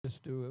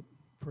just do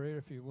a prayer.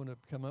 If you want to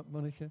come up,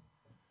 Monica,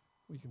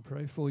 we can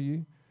pray for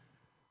you.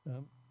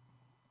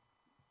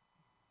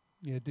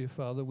 Dear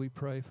Father, we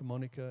pray for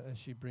Monica as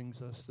she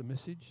brings us the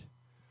message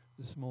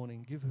this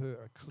morning. Give her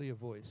a clear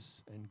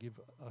voice and give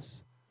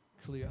us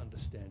clear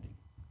understanding.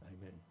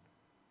 Amen.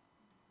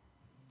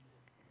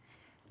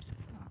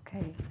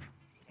 Okay,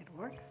 it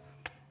works.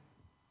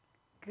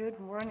 Good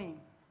morning.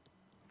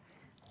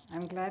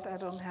 I'm glad I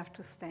don't have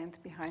to stand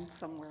behind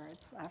somewhere.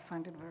 I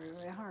find it very,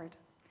 very hard.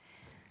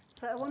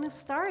 So I want to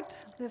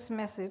start this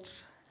message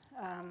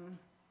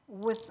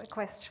with a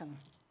question.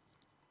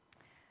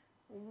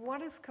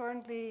 What is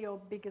currently your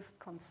biggest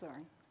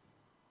concern?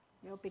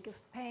 Your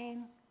biggest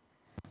pain?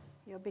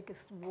 Your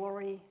biggest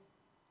worry?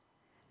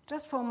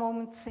 Just for a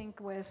moment,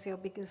 think, where's your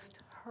biggest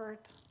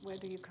hurt? Where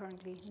do you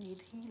currently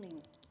need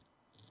healing?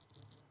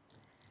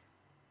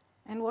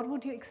 And what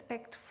would you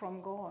expect from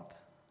God?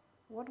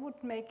 What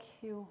would make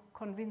you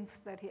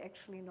convinced that He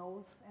actually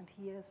knows and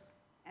hears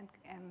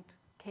and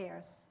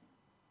cares?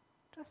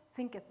 Just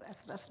think of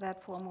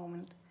that for a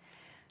moment.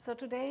 So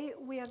today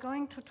we are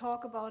going to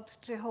talk about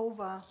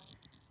Jehovah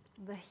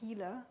the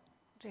healer,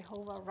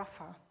 Jehovah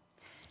Rapha.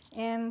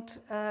 And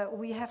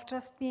we have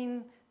just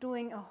been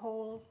doing a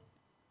whole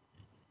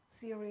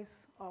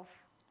series of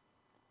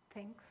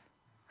things.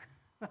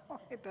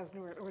 It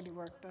doesn't really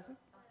work, does it?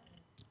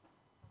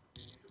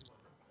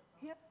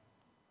 Yes?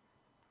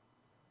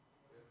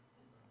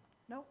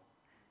 No?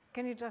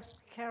 Can you just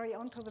carry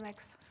on to the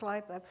next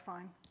slide? That's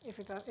fine. If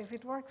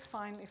it works,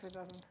 fine. If it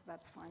doesn't,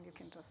 that's fine. You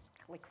can just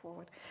click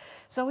forward.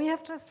 So we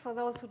have just, for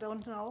those who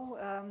don't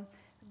know,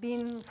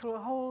 been through a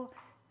whole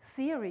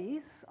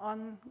series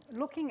on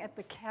looking at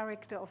the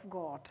character of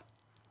God.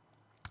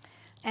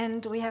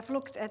 And we have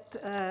looked at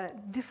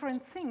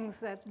different things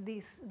that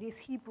these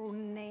Hebrew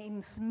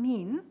names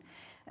mean.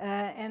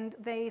 And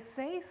they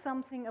say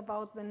something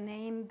about the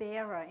name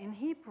bearer. In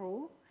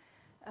Hebrew,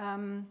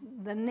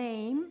 the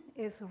name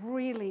is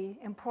really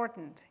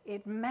important.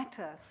 It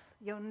matters.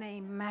 Your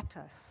name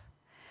matters.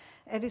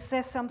 And it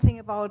says something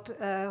about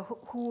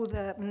who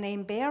the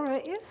name bearer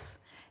is,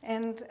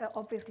 and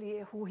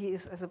obviously who he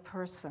is as a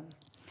person.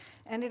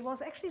 And it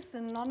was actually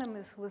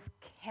synonymous with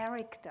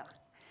character.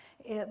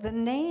 The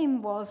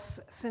name was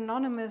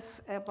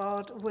synonymous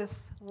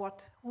with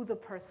who the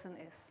person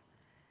is.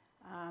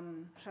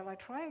 Shall I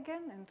try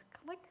again and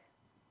click?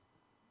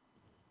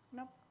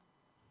 No?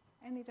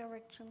 Any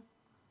direction?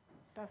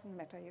 Doesn't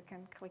matter, you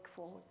can click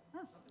forward.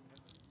 Oh.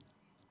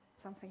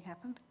 Something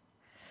happened.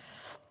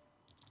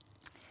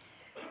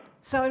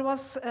 So it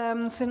was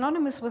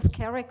synonymous with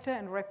character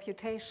and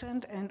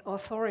reputation and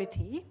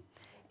authority.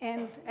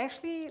 And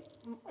actually,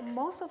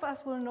 most of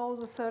us will know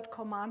the third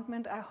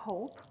commandment, I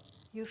hope.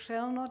 You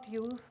shall not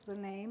use the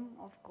name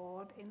of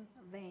God in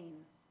vain.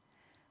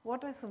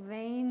 What does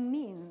vain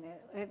mean?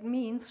 It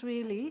means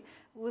really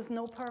with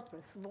no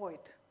purpose,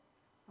 void.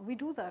 We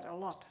do that a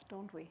lot,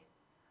 don't we?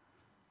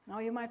 Now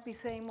you might be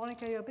saying,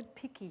 Monica, you're a bit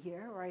picky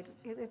here, right?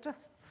 It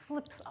just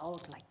slips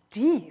out like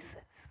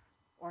Jesus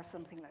or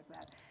something like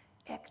that.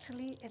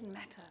 Actually, it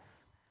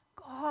matters.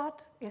 God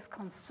is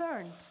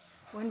concerned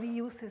when we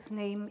use His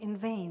name in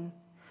vain.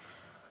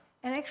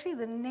 And actually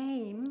the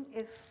name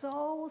is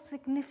so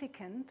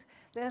significant.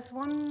 There's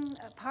one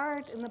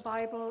part in the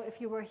Bible, if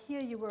you were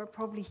here, you were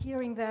probably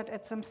hearing that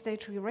at some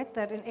stage. We read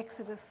that in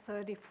Exodus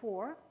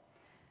 34.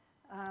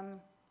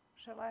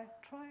 Shall I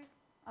try?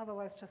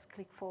 Otherwise, just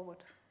click forward.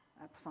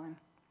 That's fine.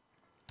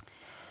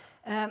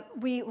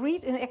 We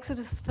read in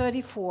Exodus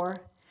 34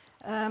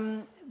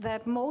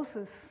 that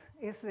Moses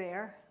is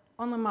there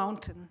on the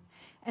mountain,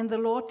 and the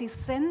Lord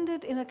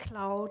descended in a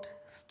cloud,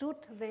 stood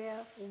there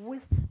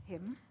with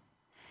him,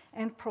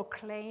 and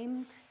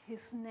proclaimed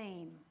his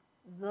name,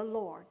 the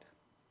Lord.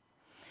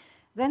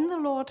 Then the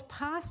Lord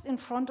passed in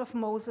front of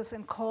Moses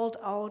and called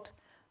out,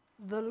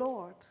 the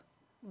Lord,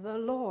 the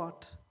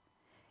Lord.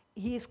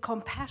 He is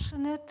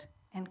compassionate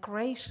and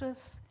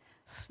gracious,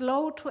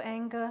 slow to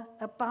anger,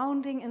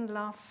 abounding in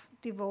love,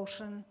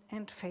 devotion,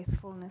 and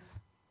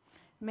faithfulness,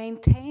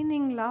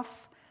 maintaining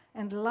love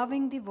and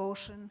loving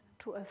devotion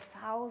to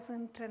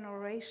 1,000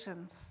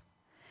 generations,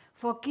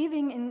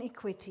 forgiving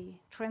iniquity,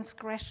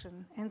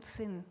 transgression, and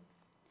sin.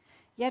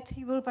 Yet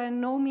he will by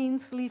no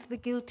means leave the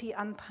guilty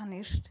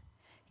unpunished.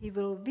 He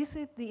will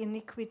visit the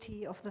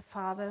iniquity of the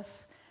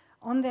fathers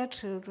on their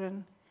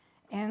children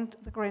and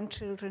the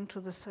grandchildren to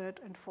the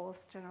third and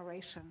fourth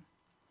generation.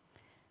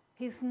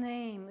 His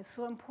name is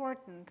so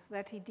important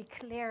that he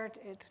declared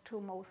it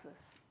to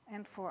Moses.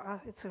 And for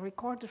us, it's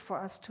recorded for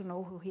us to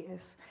know who he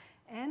is.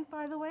 And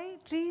by the way,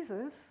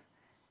 Jesus,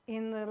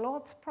 in the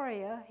Lord's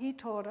Prayer, he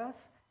taught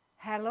us,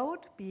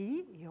 hallowed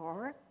be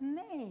your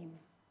name.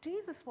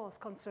 Jesus was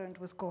concerned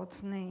with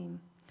God's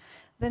name.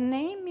 The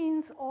name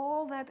means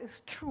all that is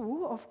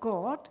true of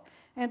God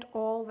and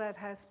all that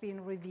has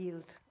been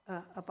revealed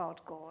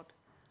about God.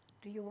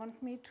 Do you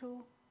want me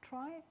to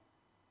try?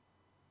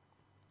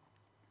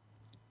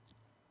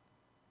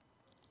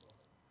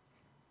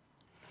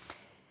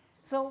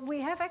 So we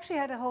have actually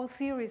had a whole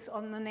series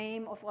on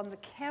the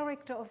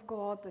character of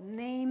God, the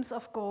names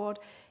of God.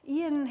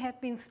 Ian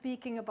had been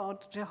speaking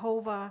about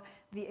Jehovah,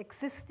 the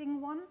existing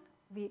one,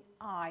 the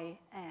I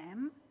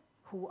am,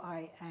 who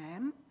I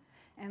am,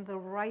 and the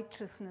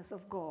righteousness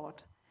of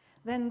God.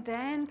 Then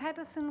Dan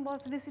Patterson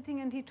was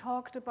visiting and he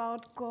talked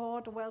about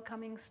God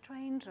welcoming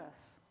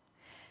strangers.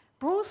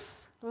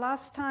 Bruce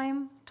last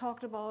time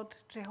talked about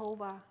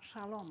Jehovah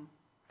Shalom.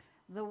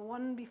 The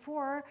one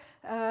before,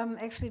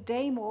 actually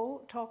Damo,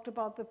 talked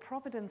about the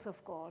providence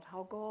of God,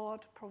 how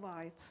God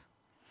provides.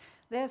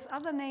 There's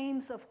other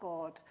names of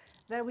God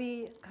that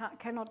we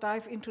cannot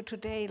dive into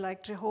today,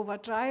 like Jehovah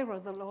Jireh,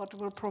 the Lord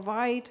will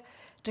provide.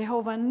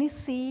 Jehovah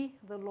Nissi,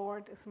 the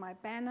Lord is my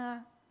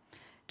banner.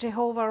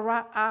 Jehovah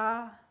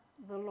Ra'ah,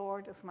 the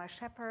Lord is my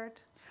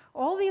shepherd.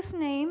 All these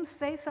names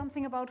say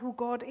something about who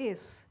God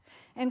is.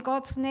 And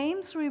God's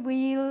names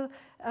reveal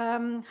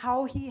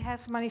how he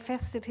has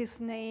manifested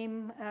his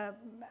name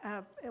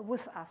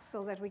with us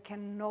so that we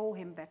can know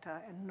him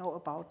better and know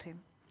about him.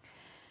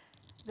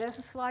 There's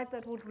a slide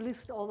that would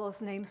list all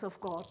those names of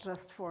God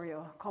just for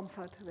your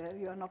comfort.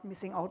 You are not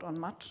missing out on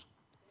much.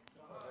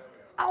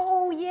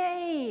 Oh,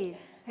 yay!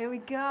 Here we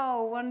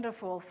go.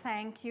 Wonderful.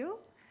 Thank you.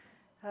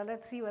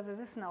 Let's see whether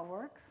this now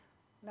works.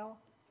 No?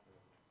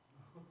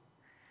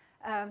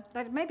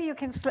 But maybe you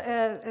can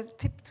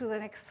tip to the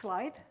next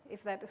slide,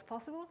 if that is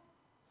possible.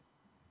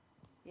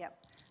 Yeah.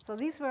 So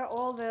these were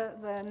all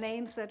the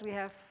names that we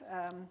have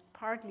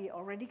partly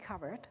already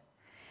covered.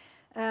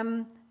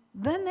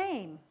 The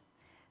name,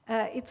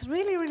 it's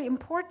really, really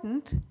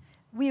important.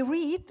 We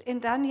read in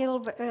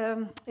Daniel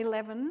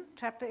 11,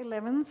 chapter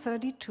 11,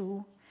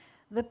 32,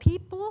 the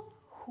people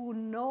who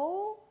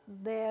know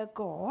their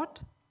God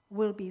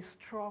will be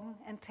strong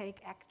and take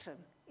action.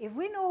 If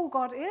we know who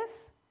God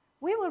is,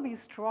 we will be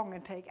strong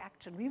and take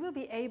action. We will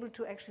be able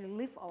to actually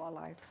live our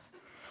lives.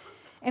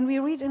 And we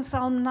read in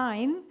Psalm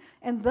 9,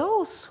 and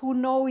those who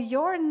know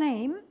your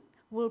name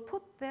will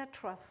put their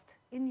trust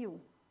in you.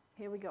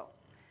 Here we go.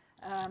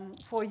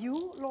 For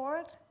you,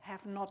 Lord,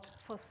 have not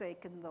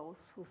forsaken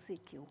those who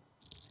seek you.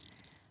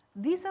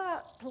 These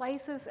are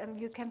places, and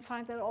you can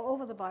find that all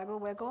over the Bible,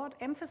 where God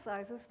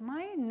emphasizes,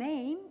 my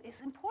name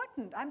is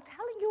important. I'm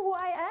telling you who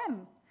I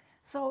am.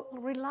 So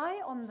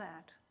rely on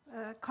that.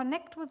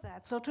 Connect with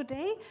that. So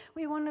today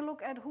we want to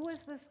look at who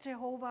is this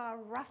Jehovah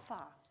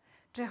Rapha,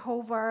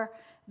 Jehovah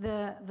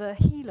the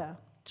healer,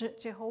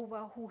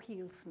 Jehovah who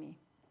heals me.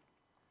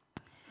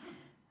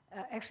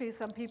 Actually,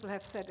 some people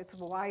have said it's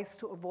wise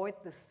to avoid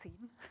this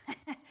theme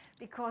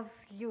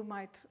because you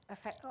might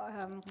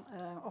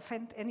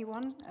offend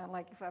anyone.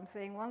 Like if I'm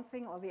saying one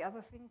thing or the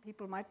other thing,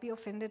 people might be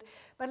offended.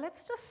 But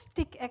let's just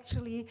stick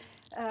actually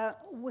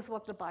with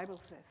what the Bible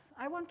says.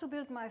 I want to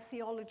build my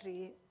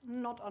theology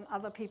not on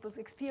other people's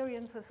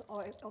experiences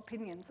or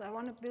opinions. I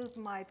want to build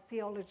my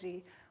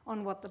theology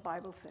on what the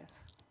Bible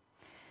says.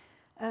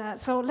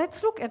 So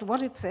let's look at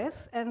what it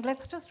says, and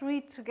let's just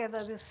read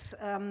together this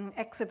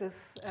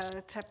Exodus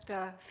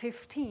chapter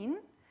 15.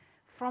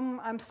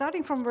 I'm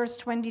starting from verse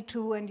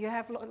 22, and you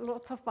have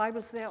lots of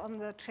Bibles there on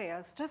the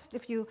chairs. Just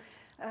if you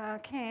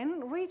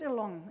can, read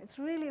along. It's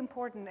really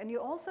important. And you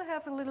also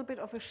have a little bit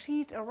of a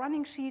sheet, a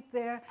running sheet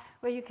there,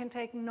 where you can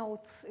take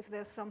notes if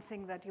there's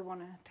something that you want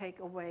to take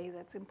away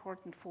that's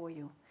important for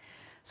you.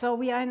 So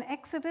we are in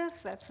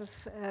Exodus,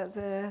 that's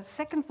the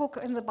second book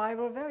in the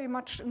Bible, very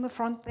much in the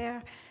front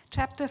there,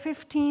 chapter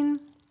 15,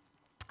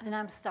 and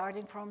I'm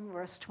starting from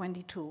verse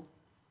 22.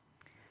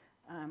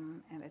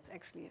 And it's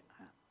actually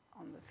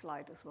on the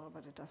slide as well,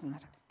 but it doesn't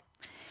matter.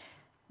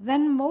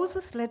 Then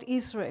Moses led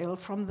Israel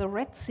from the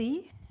Red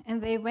Sea,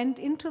 and they went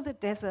into the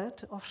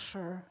desert of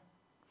Shur.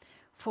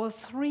 For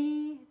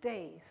 3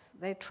 days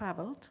they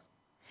traveled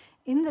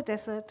in the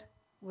desert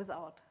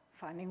without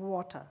finding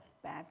water.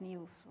 Bad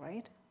news,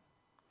 right?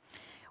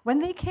 When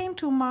they came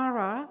to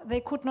Marah, they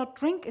could not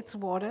drink its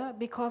water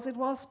because it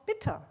was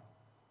bitter.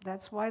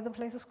 That's why the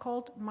place is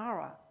called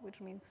Marah,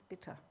 which means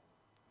bitter.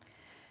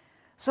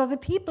 So the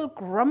people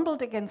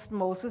grumbled against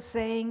Moses,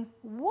 saying,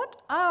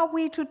 "What are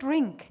we to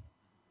drink?"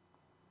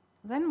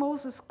 Then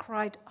Moses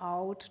cried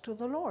out to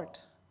the Lord,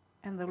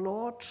 and the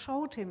Lord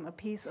showed him a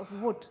piece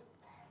of wood.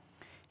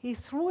 He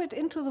threw it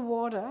into the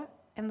water,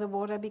 and the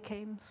water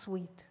became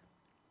sweet.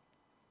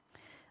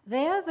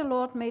 There the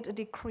Lord made a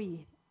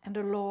decree and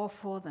a law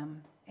for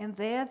them. And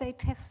there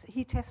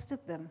he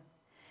tested them.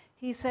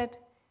 He said,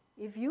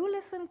 "If you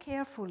listen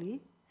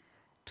carefully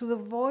to the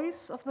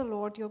voice of the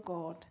Lord your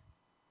God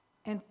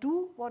and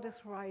do what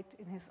is right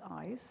in his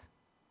eyes,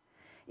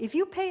 if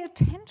you pay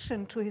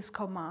attention to his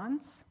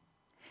commands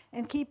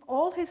and keep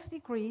all his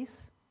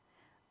decrees,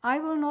 I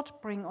will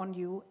not bring on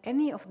you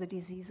any of the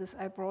diseases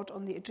I brought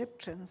on the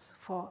Egyptians,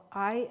 for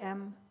I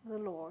am the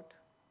Lord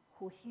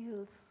who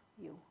heals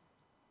you."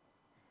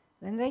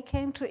 Then they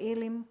came to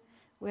Elim,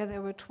 where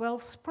there were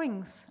 12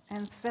 springs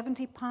and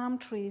 70 palm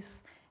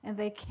trees, and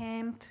they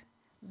camped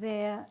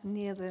there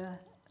near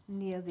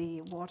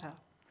the water.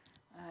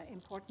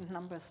 Important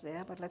numbers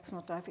there, but let's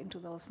not dive into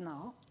those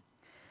now.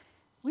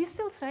 We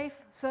still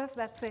serve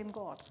that same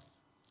God.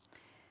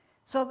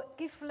 So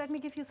let me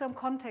give you some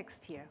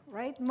context here,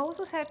 right?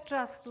 Moses had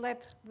just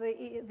led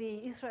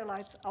the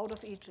Israelites out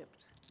of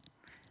Egypt.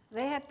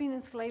 They had been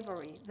in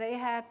slavery. They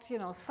had,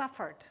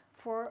 suffered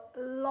for a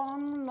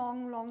long,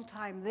 long, long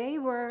time. They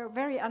were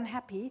very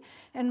unhappy,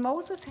 and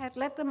Moses had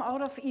led them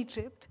out of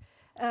Egypt,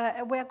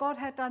 where God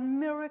had done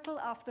miracle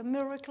after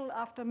miracle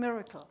after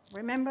miracle.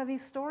 Remember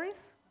these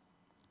stories?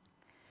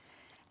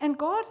 And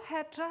God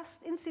had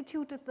just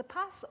instituted the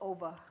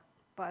Passover,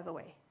 by the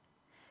way.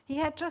 He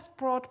had just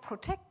brought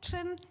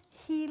protection,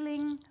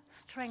 healing,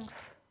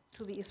 strength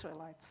to the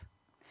Israelites.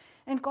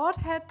 And God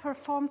had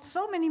performed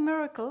so many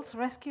miracles,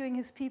 rescuing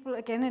his people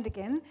again and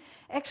again.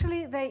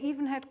 Actually, they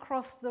even had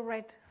crossed the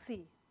Red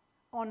Sea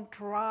on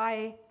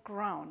dry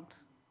ground.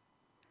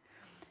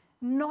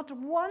 Not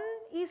one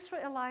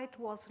Israelite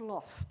was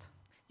lost.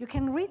 You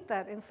can read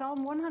that in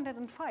Psalm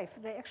 105.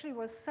 They actually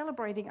were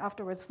celebrating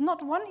afterwards.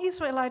 Not one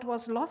Israelite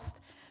was lost.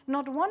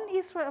 Not one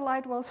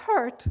Israelite was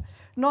hurt.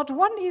 Not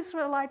one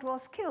Israelite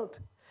was killed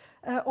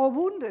or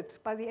wounded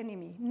by the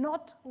enemy.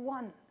 Not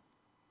one.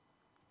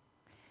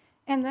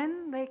 And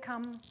then they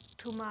come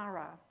to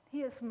Mara.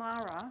 Here's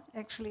Mara.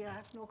 Actually, I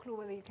have no clue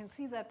whether you can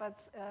see that, but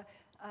it's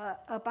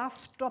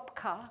above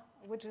Dopka,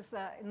 which is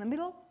in the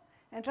middle.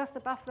 And just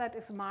above that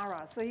is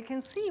Mara. So you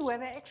can see where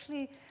they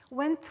actually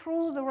went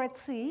through the Red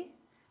Sea,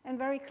 and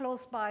very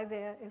close by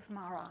there is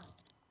Mara.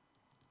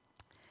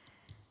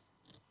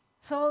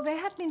 So they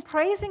had been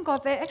praising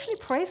God. They actually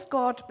praised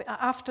God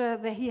after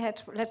he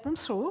had led them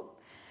through.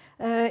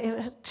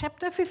 In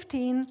chapter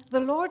 15,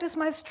 the Lord is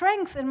my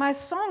strength and my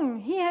song.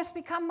 He has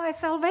become my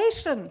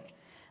salvation.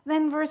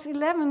 Then verse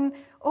 11,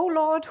 O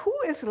Lord, who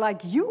is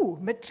like you,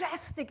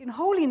 majestic in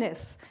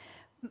holiness,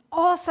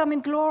 awesome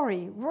in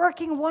glory,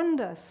 working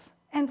wonders.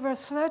 And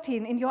verse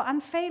 13, in your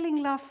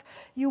unfailing love,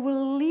 you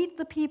will lead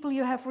the people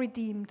you have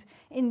redeemed.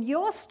 In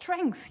your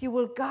strength, you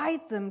will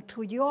guide them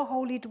to your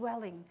holy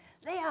dwelling.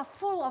 They are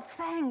full of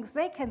thanks.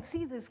 They can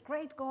see this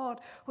great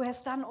God who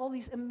has done all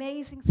these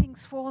amazing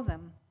things for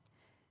them.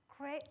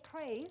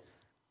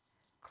 Praise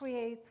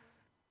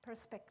creates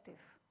perspective.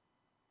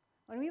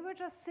 When we were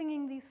just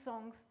singing these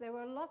songs, there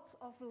were lots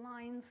of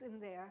lines in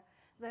there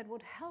that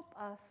would help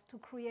us to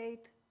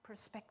create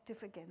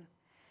perspective again.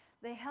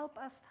 They help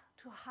us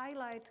to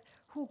highlight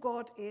who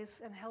God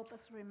is and help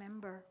us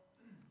remember.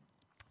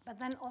 But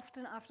then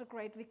often after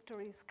great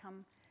victories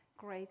come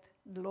great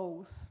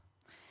lows,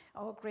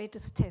 our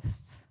greatest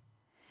tests.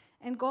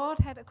 And God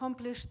had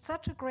accomplished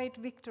such a great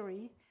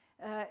victory,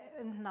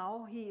 and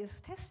now he is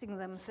testing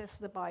them, says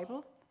the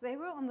Bible. They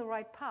were on the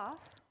right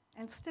path,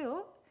 and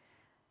still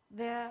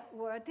there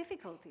were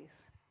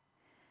difficulties.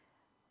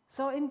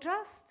 So in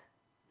just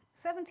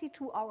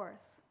 72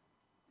 hours,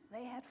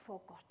 they had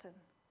forgotten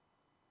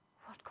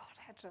what God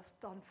had just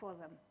done for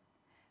them.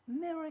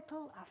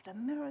 Miracle after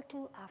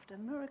miracle after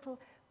miracle,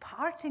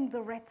 parting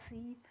the Red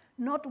Sea,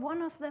 not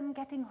one of them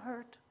getting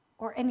hurt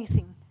or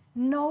anything.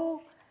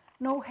 No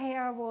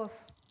hair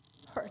was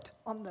hurt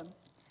on them.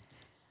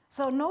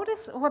 So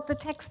notice what the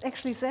text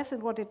actually says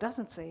and what it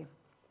doesn't say.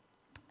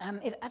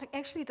 It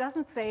actually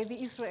doesn't say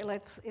the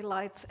Israelites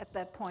at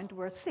that point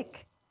were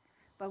sick,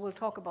 but we'll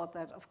talk about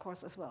that, of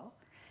course, as well.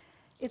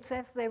 It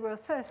says they were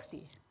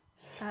thirsty.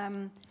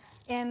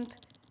 And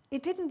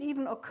it didn't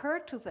even occur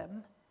to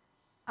them,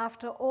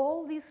 after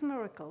all these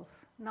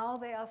miracles, now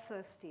they are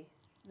thirsty.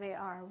 They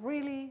are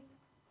really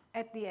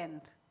at the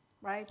end,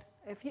 right?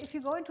 If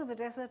you go into the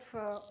desert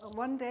for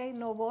 1 day,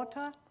 no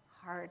water,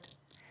 hard.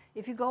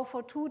 If you go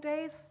for 2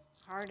 days,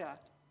 harder.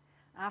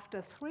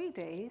 After 3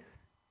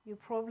 days, you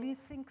probably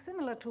think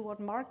similar to what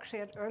Mark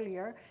shared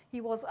earlier.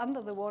 He was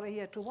under the water, he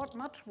had to what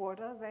much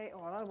water?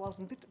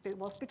 It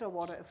was bitter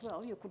water as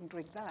well, you couldn't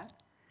drink that.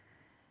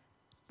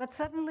 But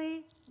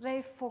suddenly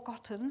they've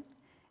forgotten,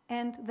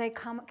 and they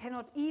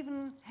cannot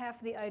even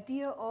have the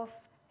idea of,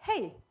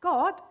 hey,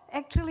 God,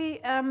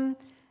 actually,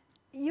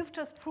 you've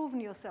just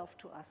proven yourself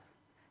to us.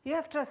 You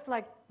have just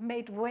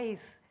made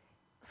ways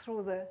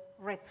through the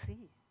Red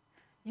Sea.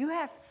 You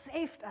have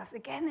saved us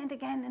again and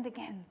again and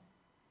again.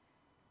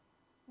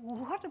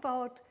 What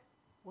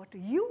do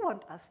you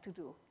want us to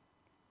do?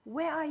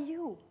 Where are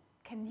you?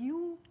 Can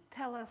you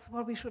tell us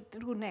what we should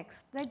do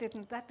next? That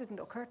didn't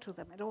occur to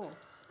them at all.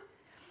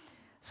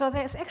 So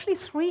there's actually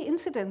 3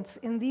 incidents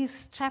in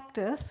these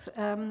chapters.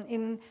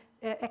 In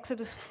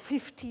Exodus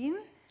 15,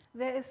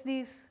 there is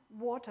these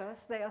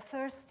waters. They are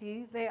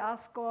thirsty. They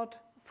ask God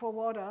for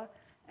water,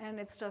 and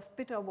it's just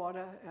bitter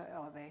water.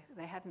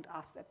 They hadn't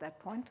asked at that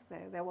point.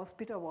 There was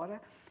bitter water.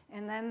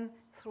 And then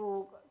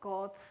through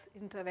God's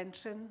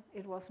intervention,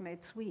 it was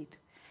made sweet.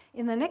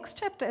 In the next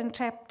chapter, in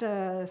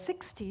chapter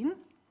 16,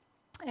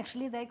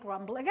 actually they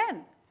grumble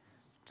again.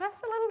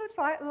 Just a little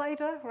bit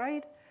later,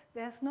 right?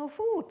 There's no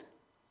food.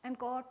 And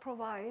God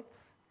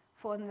provides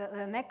for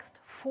the next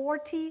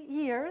 40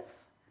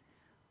 years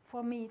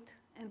for meat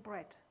and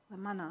bread, the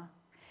manna.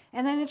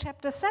 And then in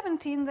chapter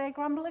 17, they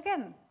grumble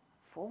again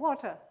for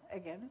water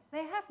again.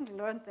 They haven't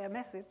learned their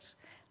message,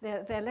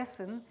 their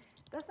lesson.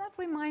 Does that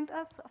remind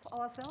us of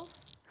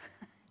ourselves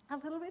a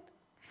little bit?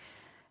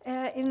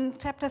 In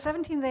chapter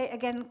 17, they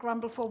again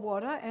grumble for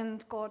water,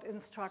 and God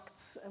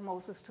instructs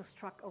Moses to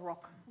strike a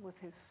rock with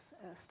his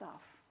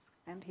staff,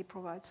 and he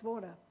provides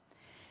water.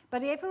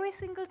 But every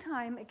single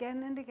time,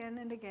 again and again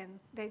and again,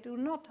 they do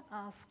not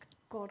ask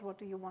God, what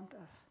do you want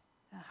us?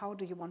 How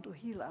do you want to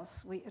heal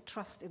us? We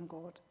trust in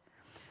God.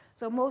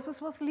 So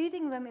Moses was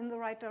leading them in the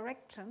right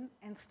direction,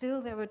 and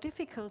still there were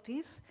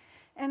difficulties.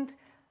 And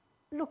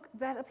look,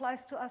 that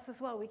applies to us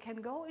as well. We can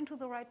go into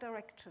the right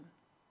direction,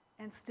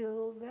 and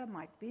still there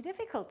might be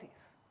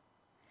difficulties.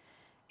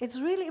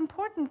 It's really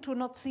important to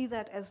not see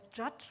that as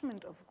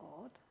judgment of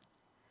God,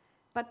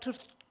 but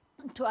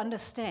to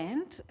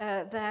understand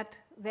that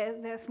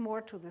there's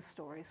more to this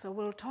story. So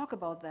we'll talk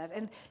about that.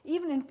 And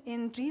even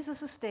in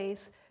Jesus'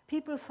 days,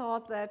 people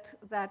thought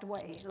that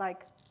way.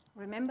 Like,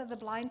 remember the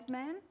blind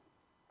man?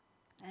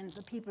 And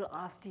the people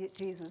asked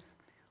Jesus,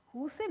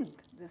 who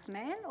sinned, this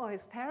man or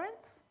his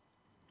parents?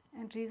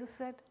 And Jesus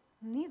said,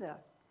 neither.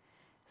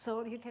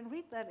 So you can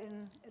read that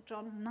in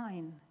John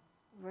 9,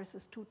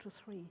 verses 2 to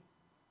 3.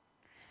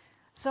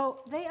 So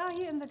they are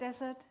here in the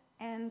desert,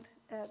 and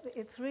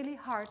it's really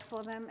hard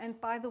for them. And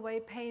by the way,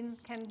 pain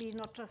can be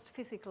not just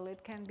physical,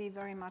 it can be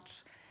very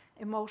much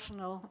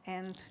emotional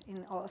and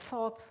in our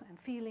thoughts and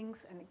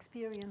feelings and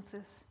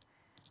experiences,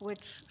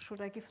 which,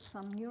 should I give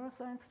some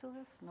neuroscience to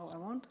this? No, I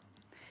won't.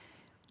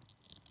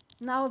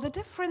 Now, the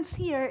difference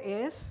here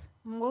is,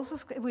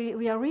 Moses.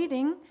 We are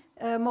reading,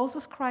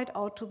 Moses cried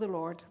out to the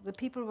Lord. The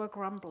people were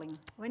grumbling.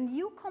 When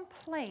you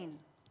complain,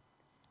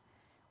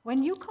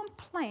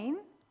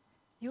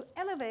 you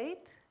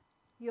elevate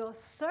your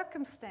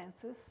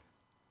circumstances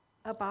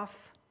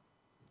above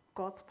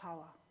God's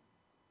power.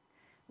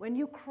 When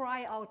you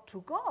cry out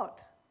to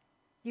God,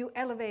 you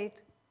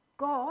elevate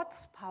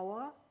God's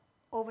power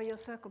over your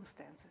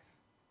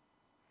circumstances.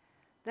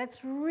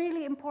 That's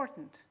really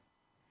important.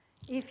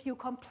 If you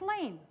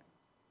complain,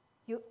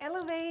 you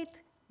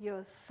elevate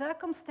your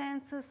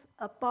circumstances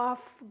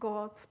above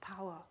God's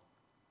power.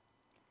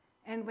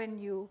 And when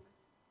you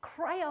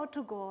cry out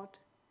to God,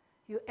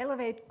 you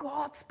elevate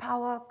God's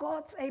power,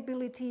 God's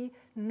ability,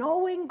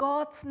 knowing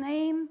God's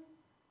name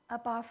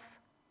above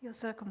your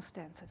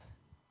circumstances.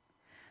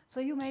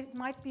 So you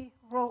might be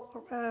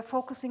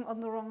focusing on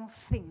the wrong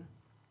thing.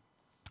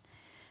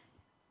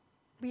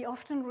 We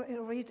often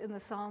read in the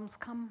Psalms,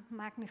 come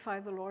magnify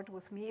the Lord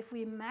with me. If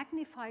we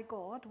magnify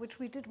God, which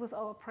we did with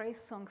our praise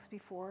songs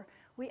before,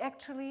 we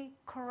actually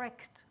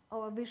correct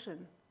our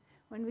vision.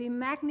 When we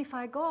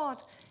magnify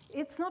God,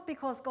 it's not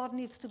because God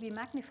needs to be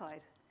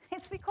magnified.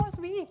 It's because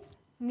we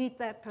need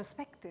that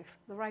perspective,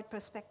 the right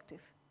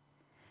perspective.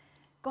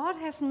 God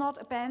has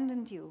not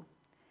abandoned you.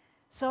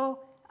 So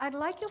I'd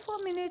like you for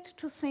a minute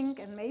to think,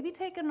 and maybe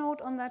take a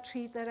note on that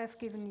sheet that I've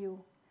given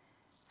you.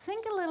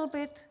 Think a little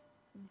bit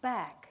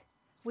back.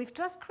 We've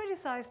just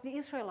criticized the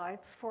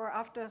Israelites for,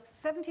 after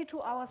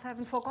 72 hours,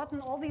 having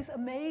forgotten all these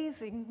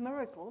amazing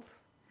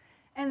miracles.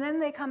 And then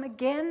they come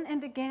again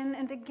and again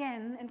and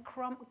again and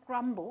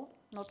grumble,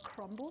 not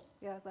crumble,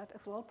 yeah, that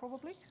as well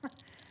probably.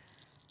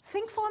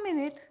 Think for a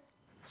minute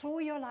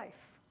through your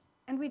life.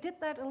 And we did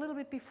that a little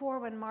bit before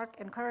when Mark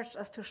encouraged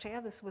us to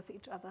share this with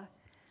each other.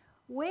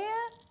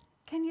 Where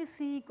can you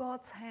see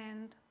God's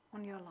hand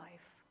on your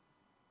life?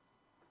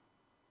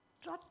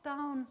 Jot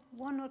down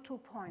 1 or 2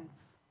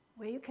 points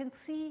where you can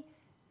see,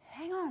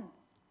 hang on,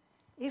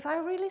 if I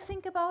really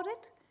think about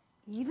it,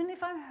 even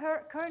if I'm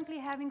currently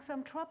having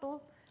some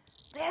trouble,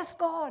 there's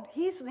God.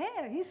 He's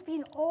there. He's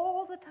been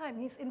all the time.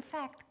 He's, in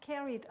fact,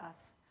 carried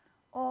us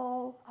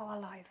all our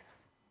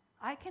lives.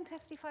 I can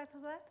testify to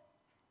that.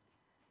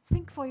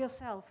 Think for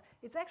yourself.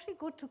 It's actually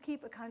good to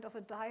keep a kind of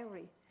a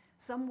diary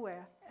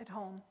somewhere at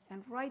home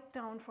and write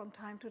down from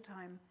time to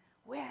time,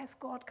 where has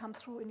God come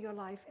through in your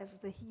life as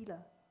the healer?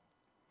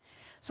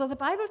 So the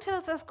Bible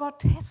tells us God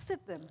tested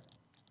them.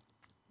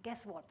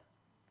 Guess what?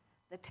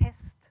 The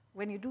test,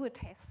 when you do a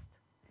test,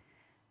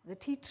 the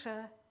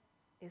teacher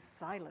is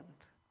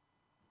silent.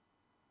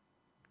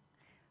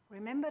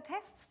 Remember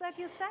tests that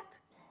you sat?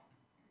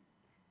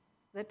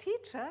 The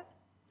teacher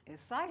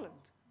is silent.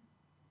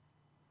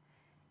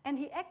 And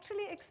he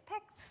actually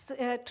expects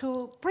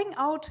to bring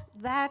out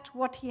that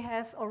what he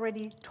has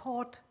already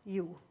taught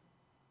you,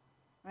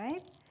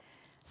 right?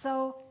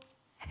 So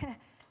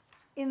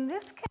in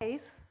this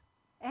case,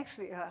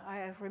 actually,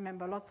 I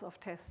remember lots of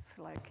tests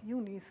like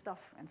uni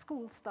stuff and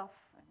school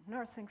stuff and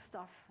nursing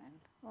stuff and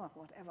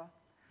whatever.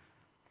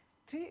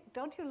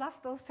 Don't you love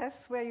those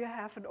tests where you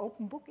have an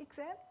open book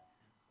exam?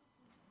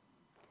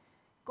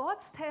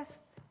 God's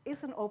test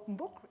is an open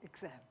book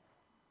exam.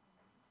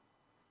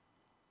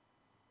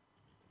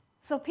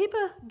 So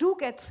people do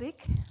get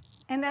sick,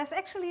 and there's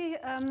actually,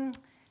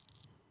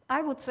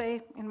 I would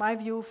say, in my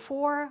view,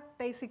 4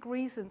 basic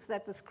reasons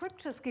that the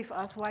scriptures give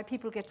us why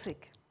people get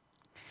sick.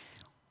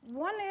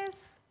 One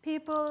is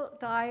people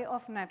die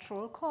of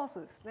natural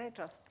causes. They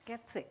just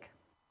get sick.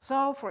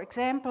 So, for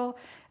example,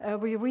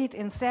 we read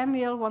in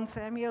 1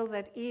 Samuel,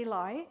 that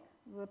Eli,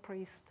 the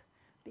priest,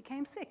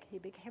 became sick. He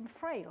became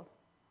frail.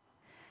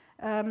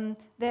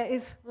 There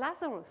is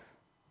Lazarus.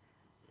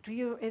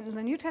 In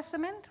the New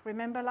Testament,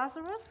 remember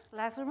Lazarus?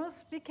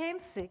 Lazarus became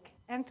sick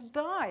and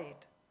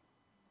died.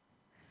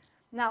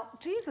 Now,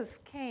 Jesus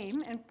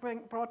came and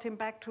brought him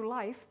back to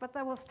life, but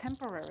that was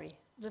temporary.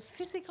 The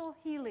physical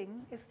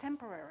healing is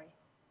temporary.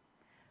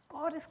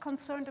 God is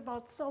concerned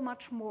about so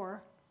much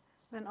more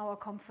than our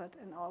comfort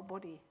in our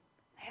body.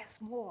 There's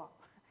more.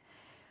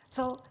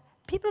 So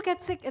people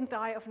get sick and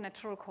die of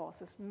natural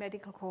causes,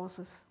 medical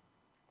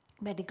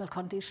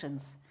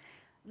conditions.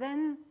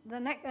 Then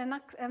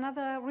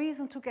another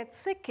reason to get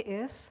sick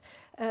is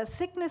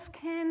sickness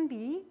can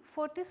be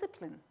for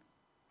discipline.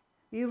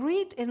 We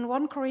read in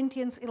 1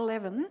 Corinthians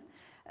 11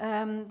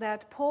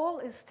 that Paul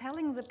is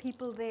telling the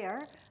people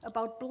there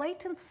about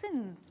blatant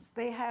sins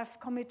they have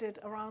committed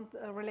around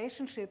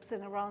relationships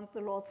and around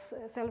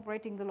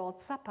celebrating the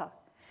Lord's Supper.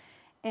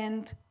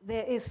 And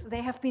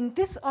they have been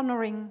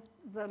dishonoring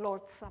the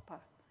Lord's Supper.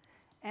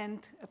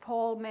 And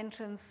Paul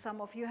mentions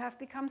some of you have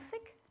become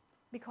sick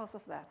because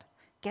of that.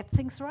 Get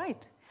things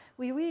right.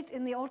 We read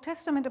in the Old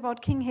Testament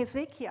about King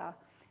Hezekiah.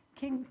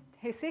 King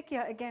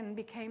Hezekiah again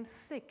became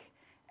sick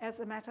as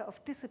a matter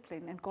of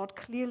discipline, and God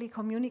clearly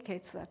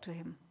communicates that to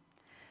him.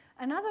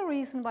 Another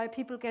reason why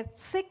people get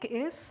sick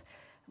is,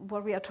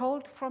 what we are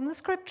told from the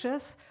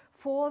scriptures,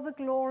 for the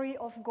glory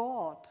of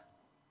God.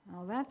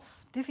 Now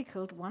that's a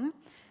difficult one.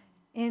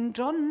 In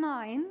John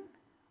 9,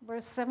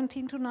 verse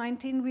 17 to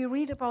 19, we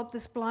read about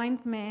this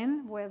blind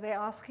man where they're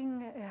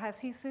asking, has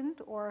he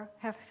sinned or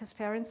have his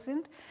parents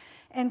sinned?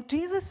 And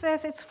Jesus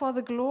says it's for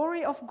the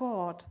glory of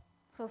God.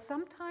 So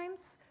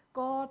sometimes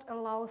God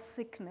allows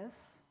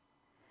sickness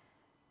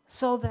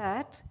so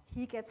that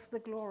he gets the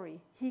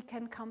glory. He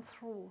can come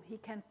through. He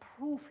can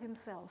prove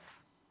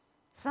himself.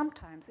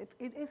 Sometimes it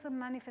is a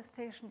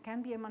manifestation,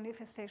 can be a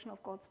manifestation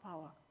of God's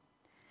power.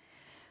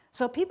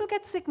 So people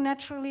get sick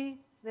naturally.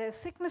 There is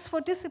sickness for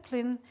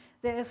discipline.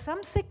 There is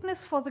some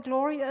sickness for the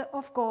glory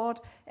of God.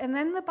 And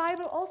then the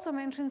Bible also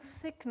mentions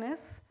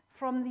sickness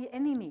from the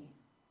enemy.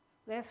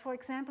 There's, for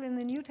example, in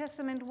the New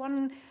Testament,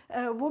 one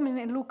woman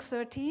in Luke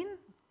 13,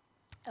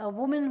 a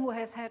woman who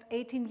has had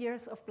 18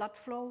 years of blood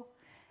flow.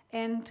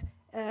 And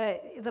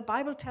the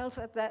Bible tells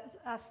us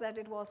that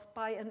it was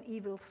by an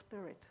evil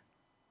spirit.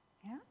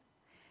 Yeah?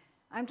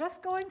 I'm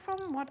just going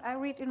from what I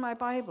read in my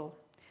Bible.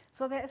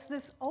 So there is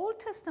this Old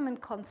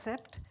Testament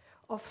concept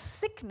of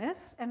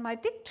sickness, and my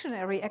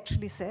dictionary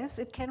actually says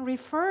it can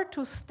refer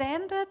to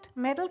standard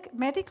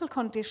medical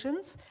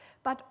conditions,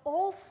 but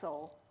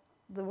also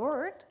the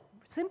word,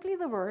 simply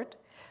the word,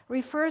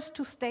 refers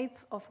to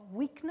states of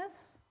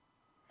weakness,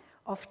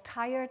 of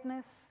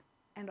tiredness,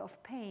 and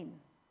of pain.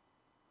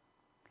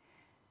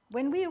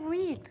 When we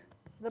read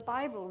the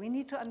Bible, we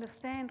need to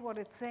understand what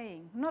it's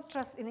saying, not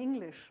just in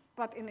English,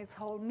 but in its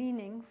whole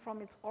meaning from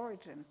its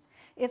origin.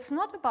 It's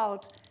not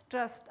about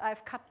just,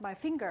 I've cut my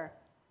finger.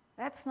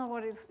 That's not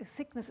what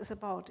sickness is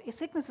about.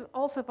 Sickness is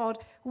also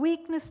about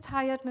weakness,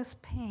 tiredness,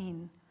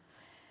 pain.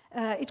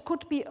 It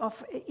could be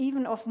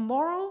even of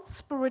moral,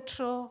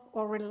 spiritual,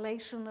 or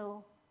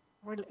relational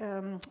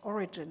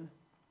origin.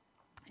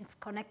 It's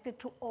connected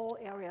to all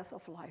areas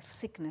of life,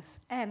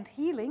 sickness. And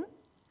healing.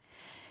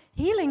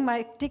 Healing,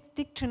 my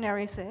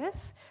dictionary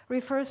says,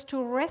 refers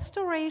to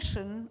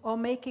restoration or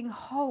making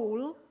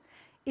whole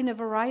in a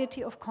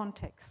variety of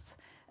contexts.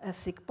 A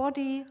sick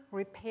body,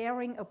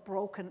 repairing a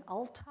broken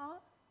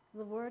altar.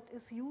 The word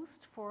is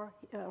used for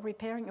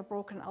repairing a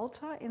broken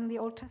altar in the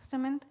Old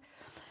Testament.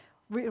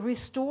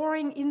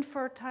 Restoring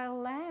infertile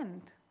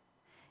land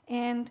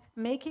and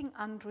making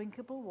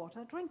undrinkable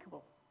water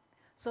drinkable.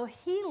 So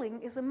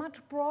healing is a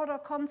much broader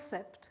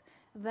concept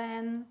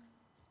than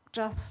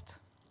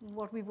just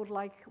what we would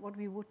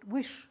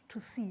wish to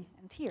see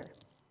and hear.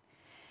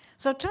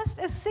 So just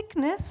as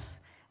sickness,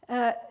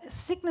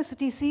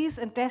 disease,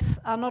 and death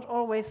are not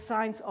always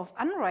signs of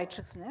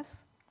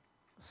unrighteousness,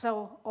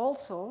 so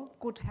also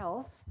good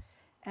health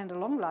and a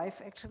long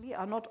life actually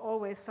are not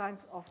always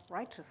signs of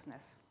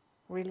righteousness.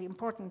 Really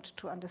important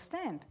to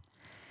understand.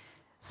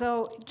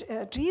 So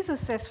Jesus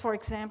says, for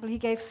example, he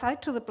gave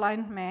sight to the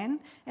blind man,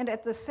 and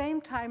at the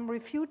same time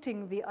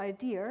refuting the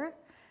idea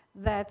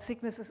that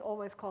sickness is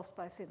always caused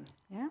by sin.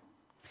 Yeah?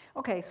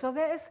 Okay, so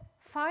there is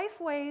 5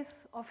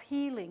 ways of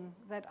healing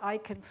that I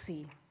can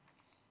see.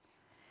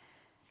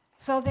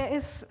 So there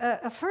is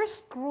a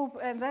first group,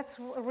 and that's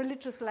a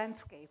religious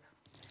landscape.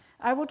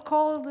 I would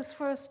call this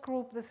first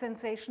group the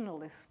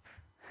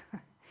sensationalists.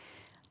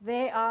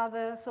 They are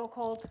the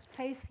so-called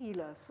faith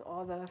healers,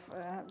 or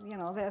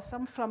there's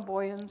some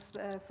flamboyance.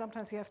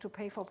 Sometimes you have to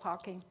pay for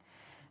parking.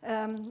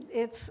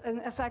 It's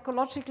a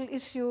psychological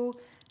issue.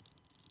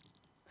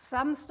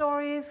 Some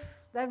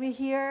stories that we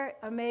hear,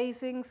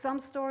 amazing. Some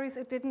stories,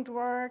 it didn't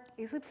work.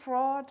 Is it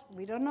fraud?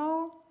 We don't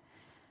know.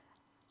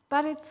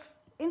 But it's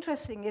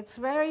interesting. It's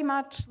very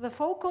much, the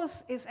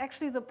focus is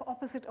actually the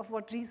opposite of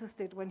what Jesus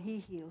did when he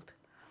healed.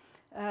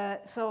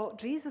 So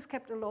Jesus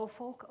kept a low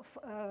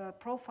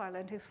profile,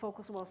 and his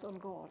focus was on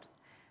God.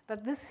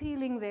 But this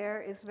healing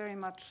there is very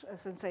much a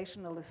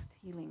sensationalist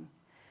healing.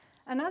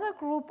 Another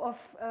group of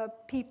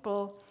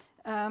people,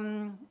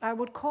 I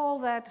would call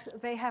that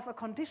they have a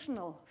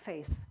conditional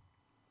faith.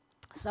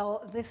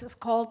 So this is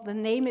called the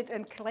name it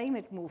and claim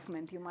it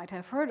movement. You might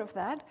have heard of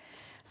that.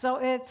 So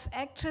it's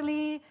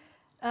actually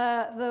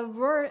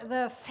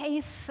the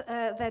faith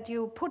that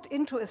you put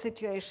into a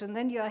situation,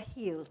 then you are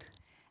healed.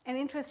 And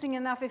interesting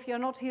enough, if you're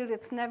not healed,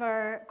 it's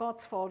never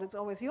God's fault. It's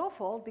always your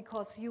fault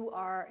because you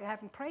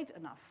haven't prayed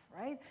enough,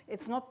 right?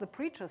 It's not the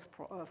preacher's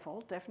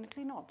fault,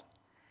 definitely not.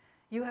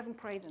 You haven't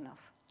prayed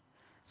enough.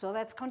 So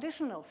that's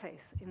conditional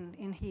faith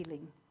in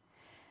healing.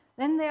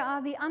 Then there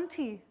are the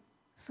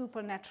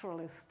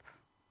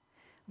anti-supernaturalists.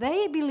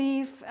 They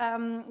believe,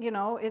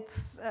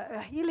 it's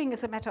healing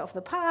is a matter of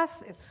the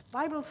past. It's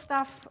Bible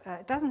stuff.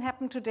 It doesn't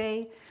happen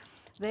today.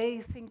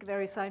 They think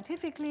very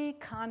scientifically,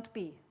 can't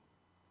be.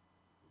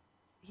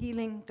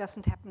 Healing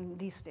doesn't happen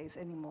these days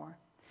anymore.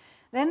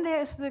 Then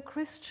there's the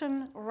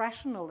Christian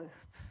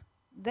rationalists.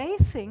 They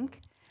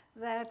think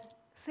that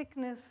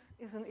sickness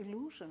is an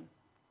illusion.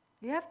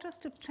 You have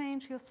just to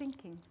change your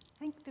thinking.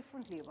 Think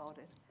differently about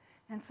it.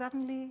 And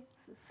suddenly,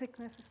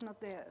 sickness is not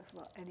there as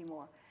well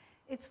anymore.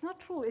 It's not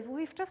true. If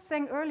we've just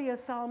sang earlier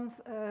Psalm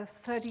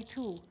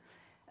 32,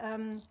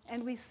 and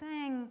we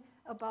sang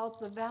about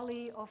the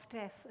valley of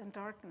death and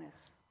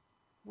darkness,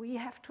 we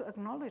have to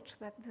acknowledge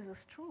that this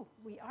is true.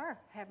 We are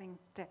having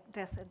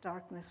death and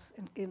darkness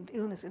and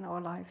illness in our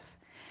lives.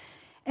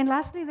 And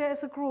lastly, there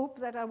is a group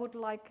that I would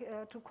like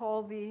to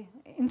call the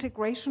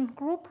integration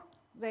group.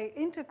 They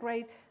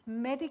integrate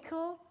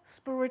medical,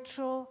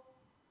 spiritual,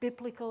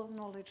 biblical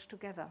knowledge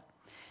together.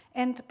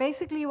 And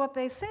basically what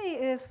they say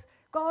is,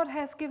 God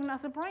has given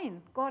us a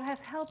brain. God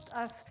has helped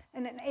us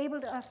and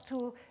enabled us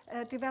to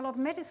develop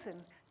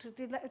medicine, to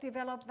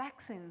develop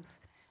vaccines,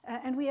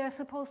 and we are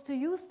supposed to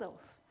use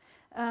those.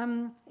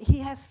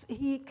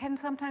 He can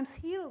sometimes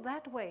heal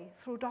that way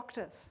through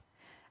doctors.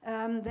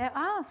 There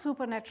are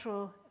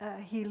supernatural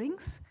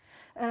healings,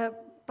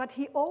 but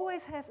he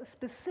always has a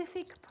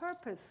specific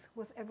purpose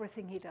with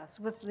everything he does,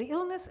 with the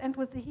illness and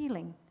with the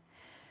healing.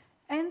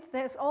 And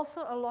there's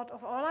also a lot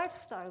of our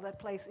lifestyle that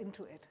plays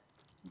into it.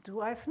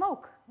 Do I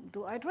smoke?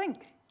 Do I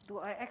drink? Do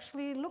I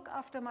actually look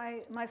after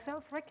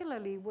myself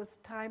regularly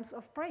with times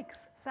of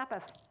breaks,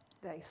 Sabbath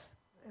days,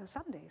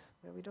 Sundays,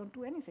 where we don't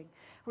do anything?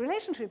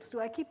 Relationships, do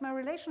I keep my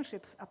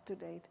relationships up to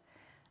date?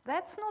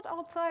 That's not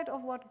outside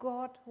of what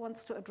God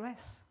wants to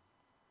address.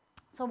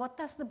 So what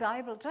does the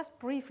Bible, just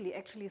briefly,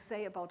 actually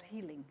say about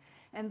healing?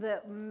 And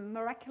the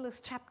miraculous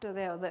chapter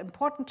there, the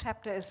important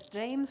chapter, is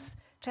James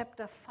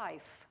chapter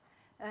 5.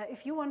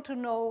 If you want to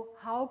know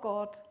how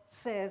God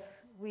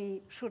says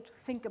we should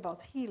think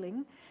about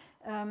healing,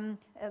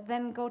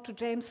 then go to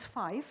James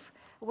 5,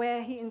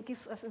 where he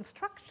gives us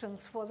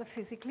instructions for the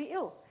physically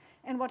ill.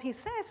 And what he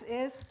says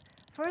is,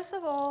 first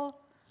of all,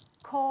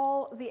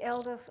 call the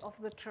elders of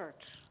the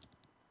church.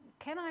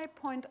 Can I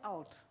point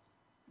out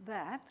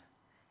that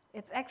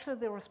it's actually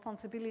the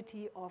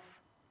responsibility of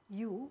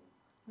you,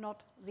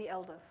 not the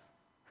elders?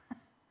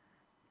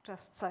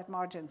 Just side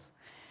margins.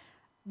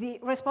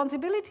 The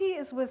responsibility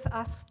is with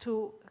us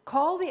to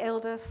call the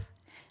elders,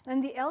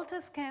 and the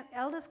elders can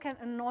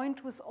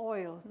anoint with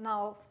oil.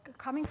 Now,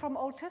 coming from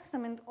Old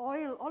Testament,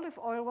 olive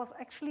oil was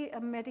actually a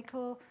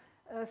medical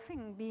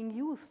thing being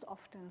used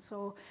often.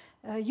 So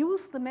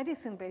use the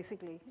medicine,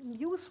 basically.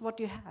 Use what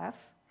you have,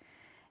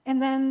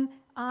 and then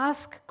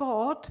ask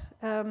God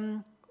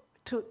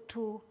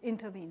to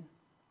intervene.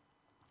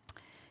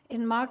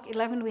 In Mark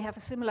 11, we have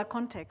a similar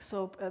context.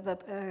 So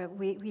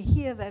we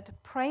hear that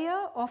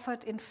prayer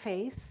offered in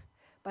faith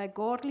by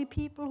godly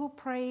people who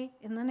pray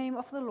in the name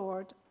of the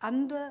Lord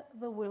under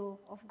the will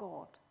of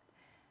God.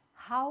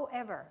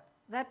 However,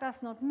 that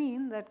does not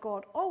mean that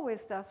God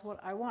always does what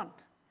I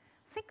want.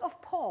 Think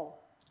of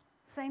Paul,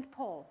 St.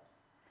 Paul.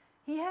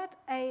 He had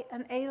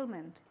an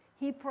ailment.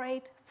 He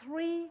prayed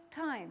 3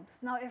 times.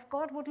 Now, if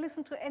God would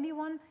listen to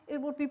anyone,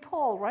 it would be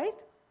Paul,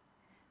 right?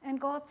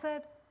 And God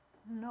said,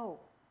 no.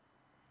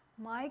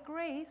 My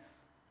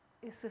grace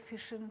is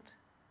sufficient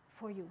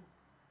for you.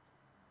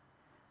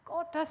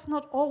 God does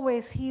not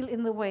always heal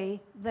in the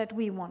way that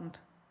we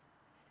want.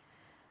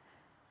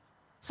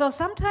 So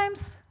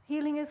sometimes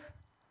healing is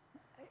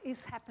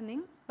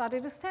happening, but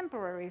it is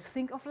temporary.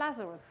 Think of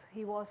Lazarus.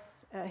 He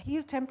was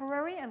healed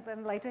temporary, and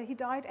then later he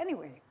died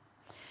anyway.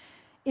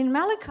 In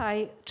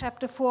Malachi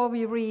chapter 4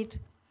 we read,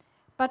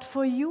 "But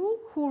for you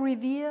who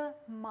revere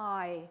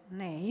my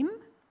name,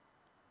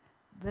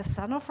 the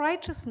Son of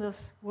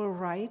Righteousness will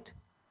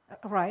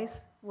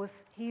rise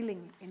with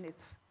healing in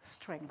its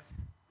strength."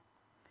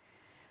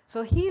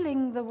 So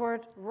healing, the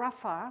word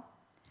Rapha,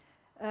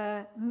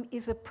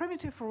 is a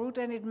primitive root,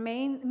 and it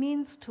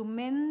means to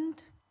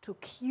mend, to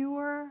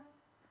cure,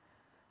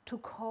 to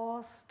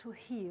cause, to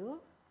heal.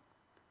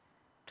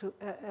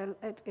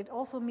 It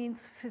also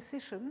means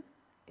physician.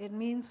 It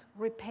means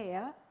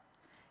repair.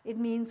 It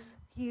means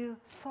heal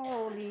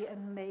thoroughly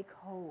and make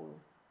whole.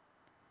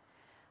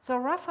 So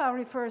Rapha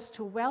refers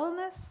to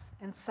wellness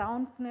and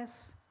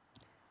soundness,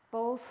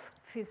 both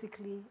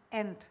physically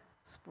and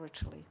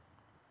spiritually.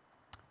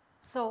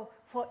 So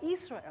for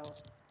Israel,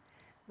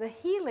 the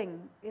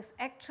healing is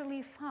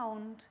actually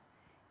found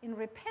in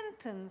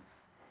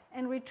repentance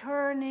and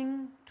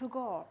returning to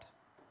God.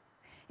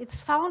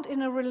 It's found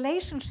in a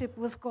relationship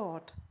with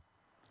God.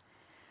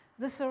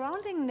 The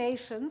surrounding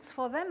nations,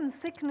 for them,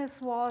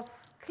 sickness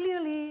was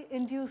clearly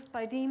induced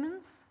by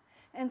demons,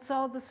 and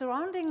so the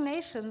surrounding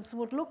nations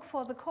would look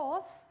for the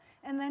cause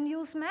and then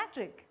use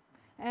magic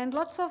and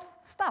lots of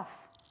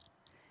stuff.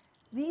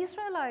 The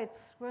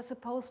Israelites were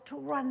supposed to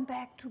run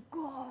back to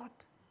God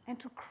and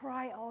to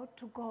cry out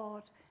to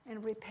God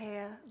and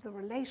repair the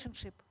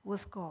relationship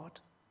with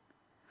God.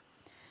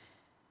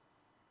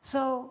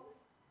 So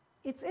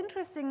it's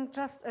interesting,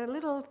 just a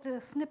little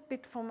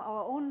snippet from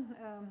our own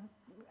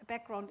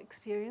background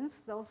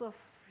experience. Those of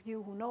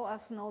you who know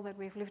us know that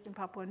we've lived in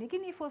Papua New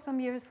Guinea for some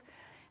years.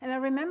 And I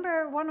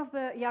remember one of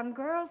the young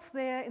girls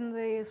there in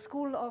the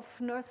school of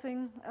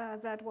nursing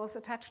that was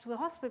attached to the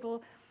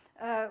hospital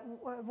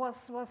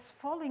was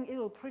falling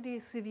ill pretty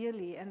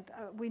severely. And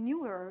we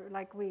knew her,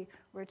 like we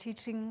were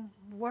teaching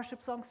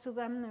worship songs to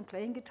them and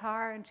playing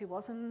guitar, and she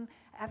was an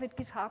avid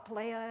guitar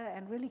player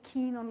and really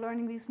keen on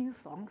learning these new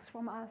songs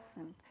from us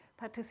and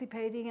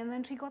participating. And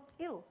then she got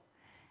ill.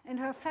 And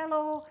her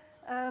fellow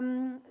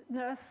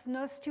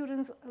nurse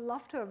students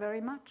loved her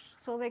very much.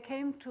 So they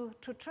came to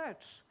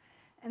church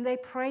and they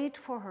prayed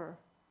for her.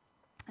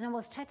 And I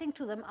was chatting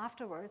to them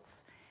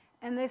afterwards,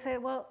 and they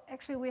said, well,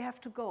 actually we have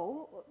to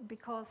go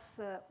because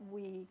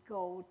we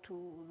go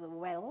to the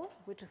well,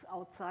 which is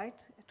outside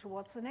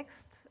towards the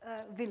next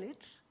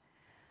village,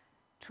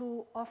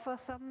 to offer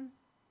some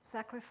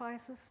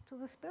sacrifices to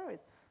the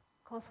spirits.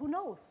 Because who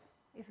knows?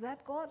 If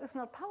that God is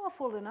not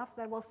powerful enough,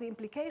 that was the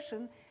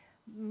implication,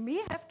 we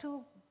have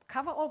to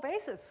cover all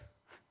bases.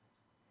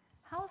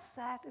 How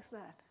sad is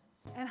that?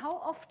 And how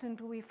often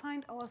do we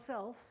find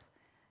ourselves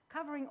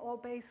covering all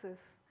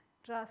bases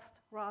just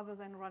rather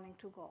than running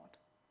to God?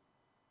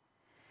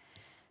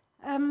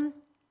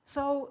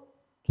 So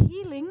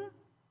healing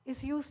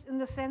is used in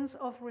the sense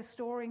of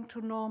restoring to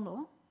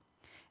normal.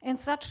 And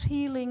such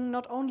healing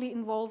not only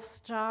involves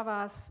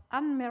Java's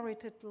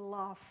unmerited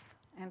love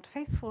and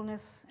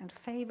faithfulness and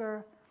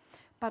favor,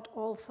 but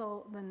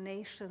also the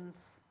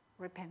nation's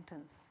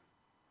repentance.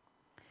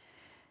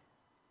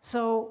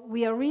 So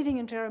we are reading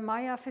in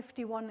Jeremiah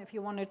 51, if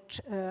you want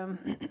to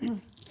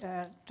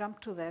jump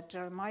to that,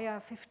 Jeremiah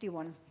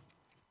 51.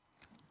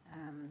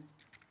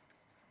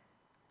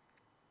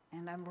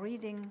 And I'm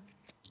reading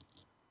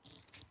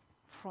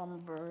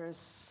from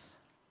verse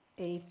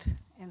 8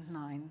 and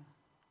 9.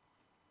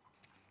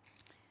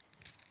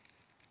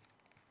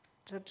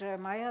 So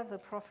Jeremiah, the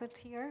prophet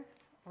here,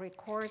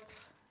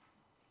 records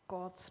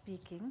God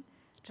speaking.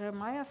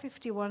 Jeremiah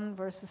 51,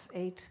 verses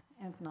 8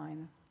 and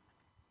 9.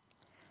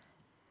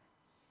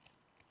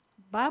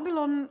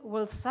 Babylon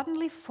will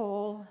suddenly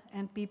fall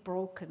and be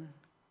broken.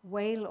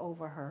 Wail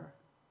over her.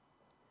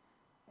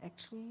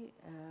 Actually,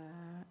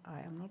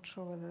 I am not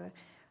sure whether...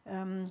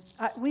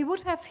 we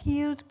would have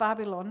healed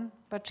Babylon,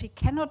 but she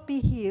cannot be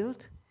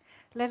healed.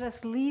 Let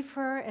us leave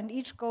her and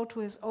each go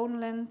to his own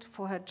land,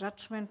 for her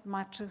judgment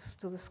marches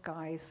to the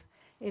skies.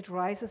 It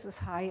rises as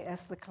high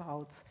as the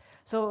clouds.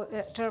 So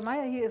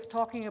Jeremiah here is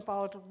talking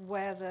about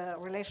where the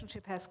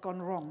relationship has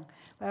gone wrong.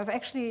 But I've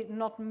actually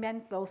not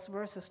meant those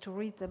verses to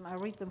read them. I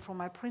read them from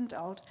my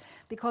printout,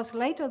 because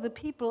later the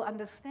people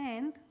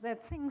understand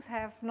that things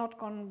have not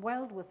gone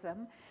well with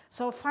them.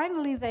 So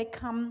finally they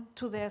come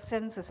to their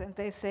senses and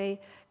they say,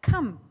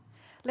 come,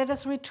 let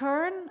us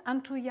return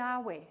unto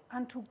Yahweh,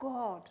 unto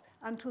God,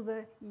 unto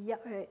the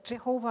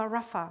Jehovah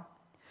Rapha.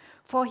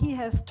 For he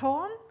hath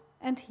torn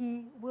and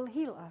he will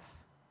heal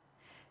us.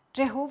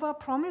 Jehovah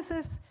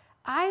promises,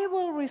 I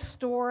will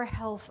restore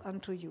health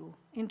unto you,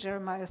 in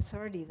Jeremiah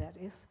 30 that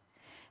is,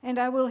 and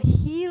I will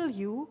heal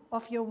you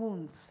of your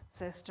wounds,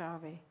 says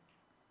Yahweh.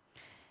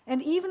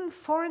 And even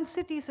foreign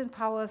cities and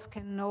powers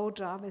can know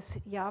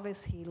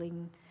Yahweh's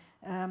healing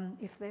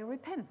if they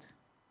repent.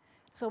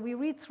 So we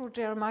read through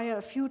Jeremiah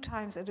a few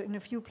times and in a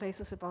few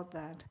places about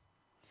that.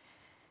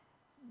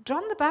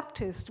 John the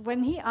Baptist,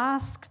 when he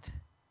asked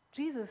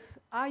Jesus,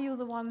 are you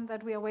the one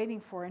that we are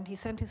waiting for? And he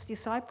sent his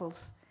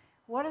disciples.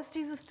 What does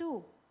Jesus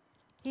do?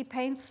 He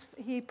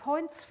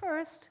points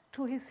first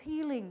to his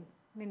healing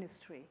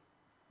ministry.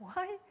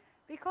 Why?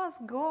 Because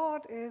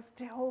God is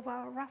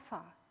Jehovah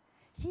Rapha.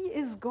 He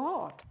is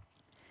God.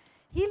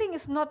 Healing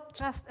is not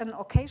just an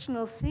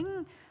occasional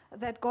thing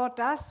that God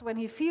does when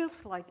he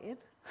feels like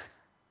it.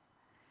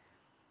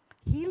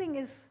 Healing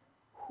is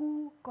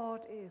who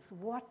God is,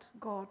 what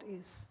God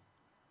is.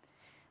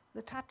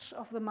 The touch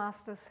of the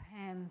Master's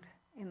hand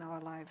in our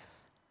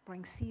lives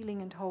brings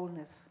healing and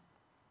wholeness.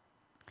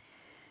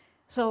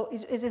 So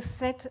it is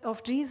said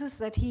of Jesus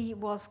that he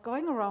was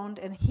going around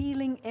and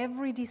healing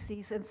every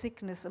disease and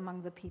sickness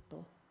among the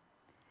people.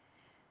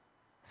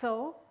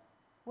 So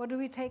what do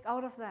we take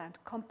out of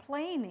that?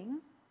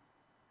 Complaining,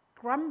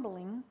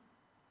 grumbling,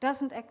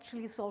 doesn't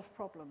actually solve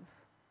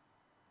problems,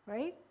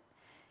 right?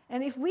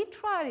 And if we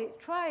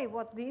try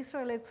what the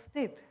Israelites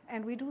did,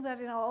 and we do that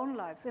in our own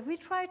lives, if we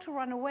try to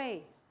run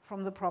away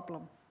from the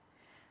problem,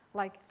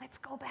 like, let's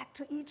go back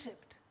to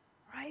Egypt,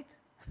 right?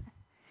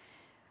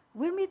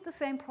 We'll meet the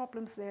same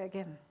problems there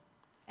again.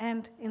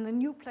 And in the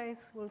new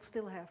place, we'll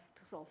still have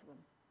to solve them.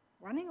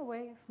 Running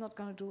away is not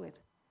going to do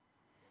it.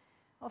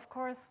 Of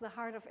course, the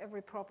heart of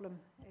every problem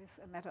is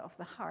a matter of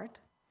the heart.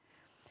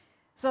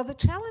 So the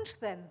challenge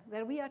then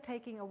that we are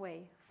taking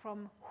away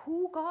from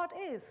who God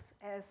is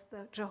as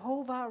the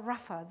Jehovah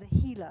Rapha, the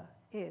healer,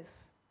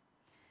 is.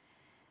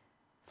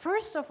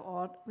 First of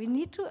all, we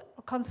need to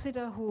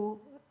consider who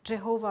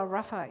Jehovah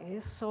Rapha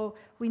is. So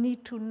we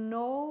need to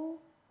know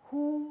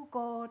who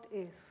God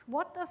is.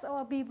 What does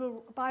our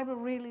Bible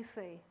really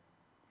say?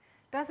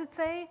 Does it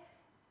say,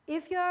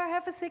 if you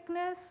have a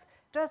sickness,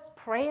 just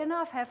pray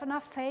enough, have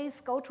enough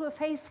faith, go to a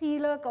faith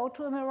healer, go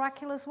to a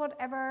miraculous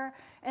whatever,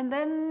 and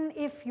then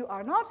if you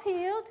are not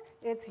healed,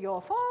 it's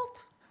your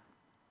fault?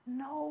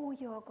 Know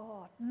your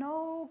God.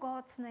 Know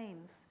God's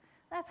names.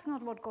 That's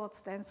not what God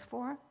stands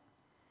for.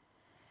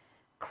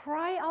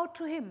 Cry out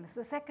to him is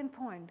the second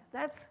point.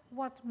 That's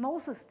what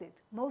Moses did.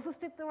 Moses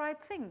did the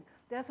right thing.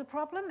 There's a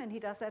problem, and he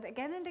does that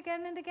again and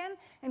again and again.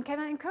 And can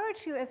I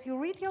encourage you, as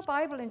you read your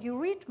Bible, and you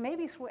read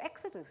maybe through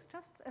Exodus,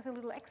 just as a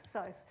little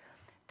exercise,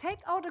 take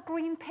out a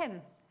green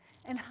pen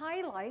and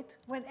highlight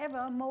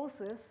whenever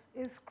Moses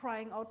is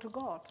crying out to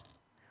God,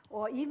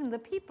 or even the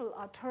people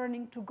are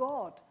turning to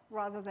God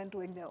rather than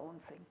doing their own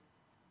thing.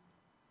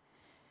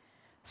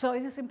 So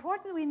it is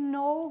important we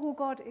know who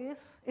God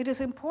is. It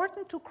is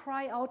important to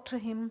cry out to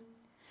him.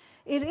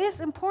 It is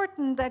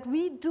important that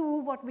we do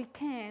what we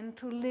can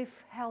to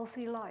live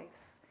healthy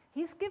lives.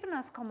 He's given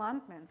us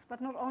commandments,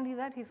 but not only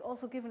that, he's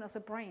also given us a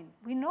brain.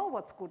 We know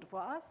what's good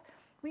for us.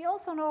 We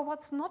also know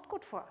what's not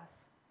good for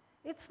us.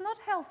 It's not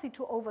healthy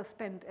to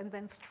overspend and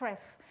then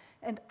stress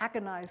and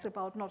agonize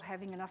about not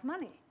having enough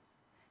money.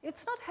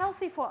 It's not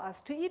healthy for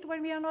us to eat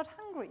when we are not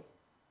hungry.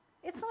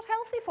 It's not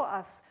healthy for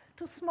us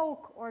to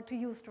smoke or to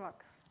use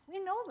drugs. We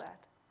know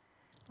that.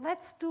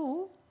 Let's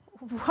do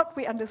what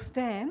we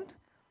understand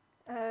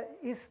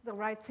is the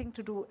right thing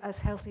to do as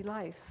healthy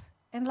lives.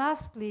 And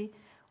lastly,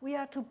 we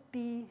are to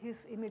be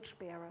his image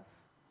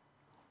bearers.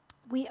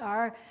 We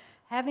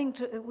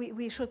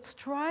should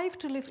strive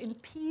to live in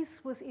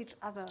peace with each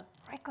other,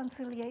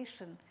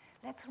 reconciliation.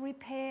 Let's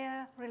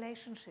repair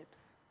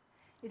relationships.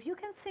 If you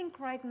can think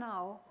right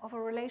now of a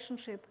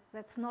relationship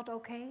that's not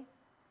okay,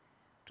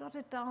 jot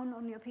it down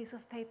on your piece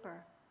of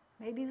paper.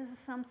 Maybe this is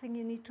something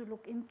you need to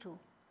look into.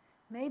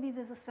 Maybe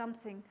this is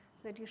something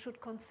that you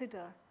should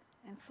consider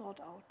and sort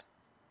out.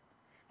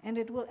 And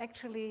it will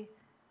actually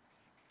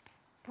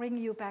bring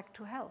you back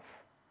to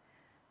health.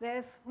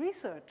 There's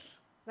research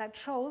that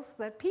shows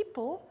that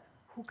people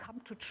who come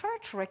to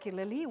church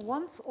regularly,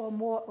 once or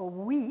more a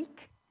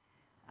week,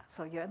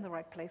 so you're in the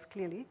right place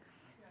clearly,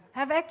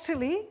 have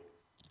actually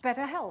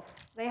better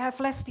health. They have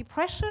less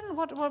depression.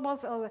 What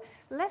was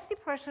less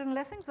depression,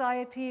 less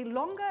anxiety,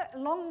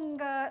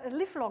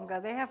 live longer.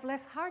 They have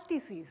less heart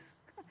disease.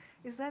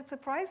 Is that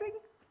surprising?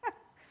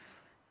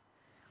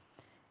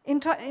 In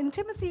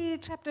Timothy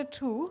chapter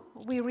 2,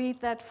 we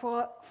read that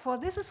for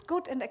this is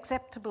good and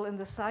acceptable in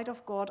the sight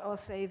of God our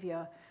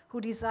Savior, who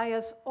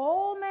desires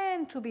all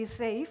men to be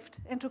saved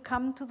and to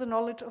come to the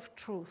knowledge of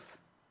truth.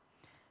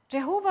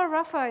 Jehovah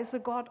Rapha is a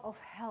God of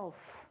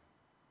health,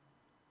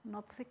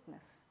 not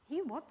sickness.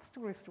 He wants to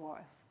restore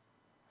us.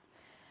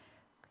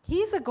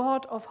 He's a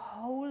God of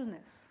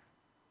wholeness,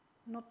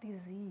 not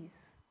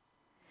disease.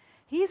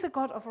 He's a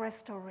God of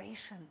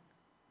restoration,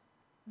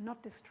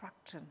 not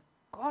destruction.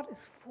 God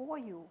is for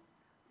you.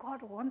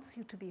 God wants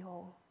you to be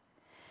whole.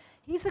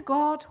 He's a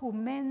God who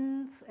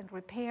mends and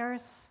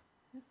repairs,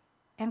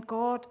 and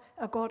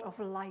a God of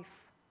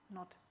life,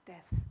 not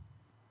death.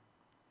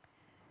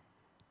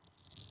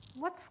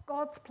 What's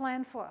God's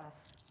plan for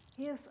us?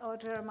 Here's our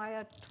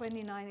Jeremiah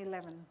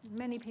 29:11.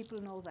 Many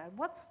people know that.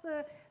 What's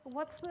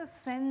the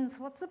sense?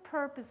 What's the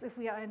purpose if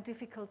we are in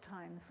difficult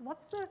times?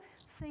 What's the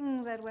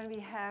thing that when we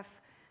have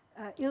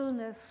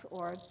illness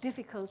or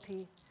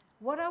difficulty,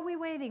 what are we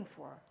waiting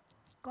for?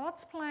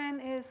 God's plan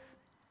is,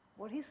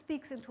 what he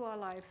speaks into our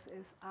lives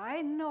is,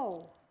 I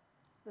know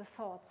the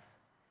thoughts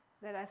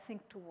that I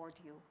think toward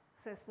you,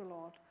 says the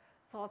Lord,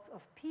 thoughts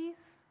of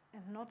peace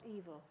and not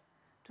evil,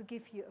 to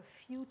give you a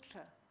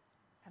future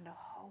and a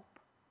hope.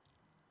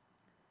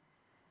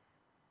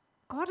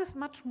 God is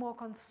much more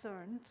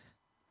concerned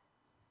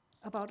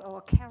about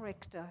our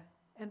character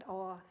and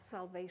our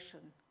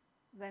salvation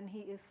than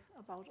he is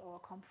about our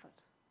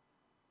comfort.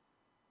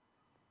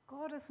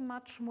 God is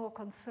much more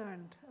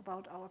concerned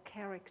about our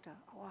character,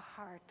 our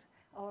heart,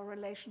 our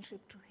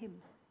relationship to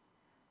him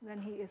than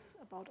he is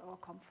about our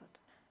comfort.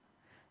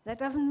 That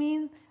doesn't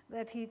mean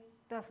that he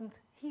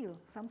doesn't heal.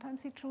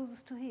 Sometimes he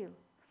chooses to heal.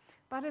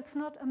 But it's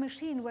not a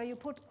machine where you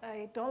put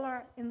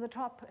 $1 in the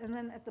top and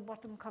then at the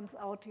bottom comes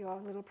out your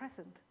little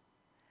present.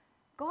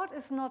 God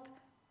is not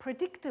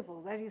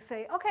predictable that you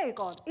say, okay,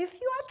 God,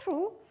 if you are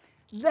true,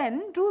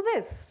 then do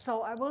this,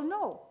 so I will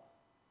know.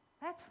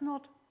 That's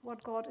not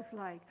what God is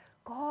like.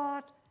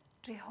 God,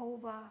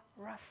 Jehovah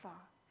Rapha,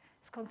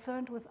 is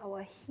concerned with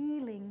our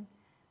healing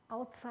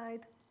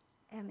outside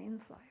and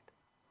inside.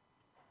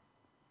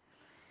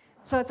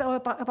 So it's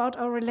about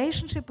our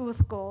relationship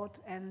with God,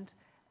 and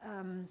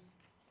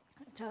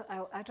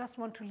I just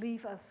want to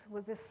leave us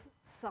with this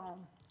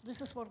psalm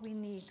This is what we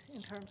need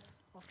in terms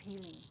of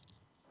healing.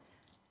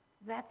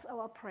 That's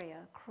our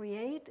prayer.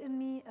 Create in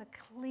me a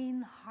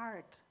clean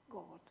heart,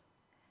 God,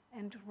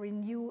 and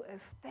renew a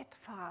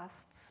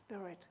steadfast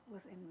spirit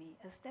within me,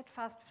 a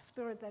steadfast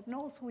spirit that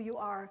knows who you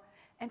are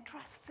and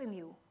trusts in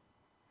you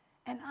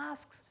and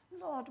asks,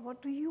 Lord,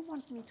 what do you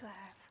want me to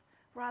have?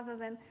 Rather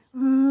than,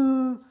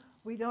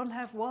 we don't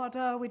have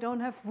water, we don't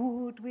have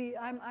food,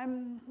 I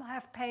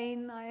have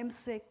pain, I am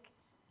sick.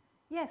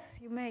 Yes,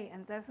 you may,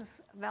 and this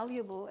is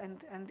valuable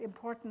and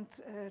important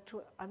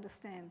to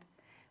understand.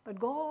 But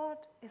God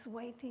is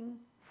waiting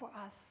for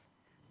us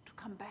to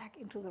come back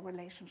into the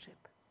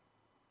relationship.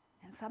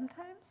 And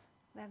sometimes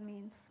that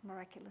means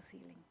miraculous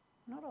healing.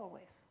 Not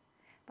always.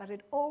 But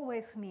it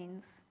always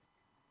means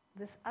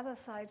this other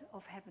side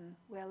of heaven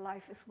where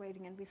life is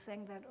waiting. And we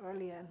sang that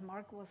earlier, and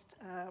Mark was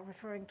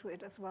referring to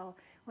it as well.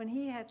 When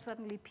he had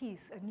suddenly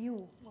peace and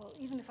knew, well,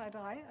 even if I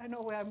die, I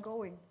know where I'm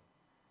going.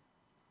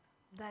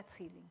 That's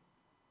healing.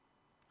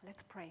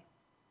 Let's pray.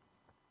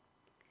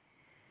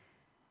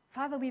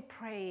 Father, we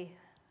pray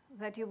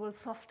that you will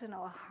soften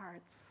our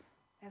hearts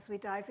as we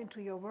dive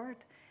into your word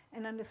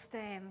and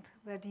understand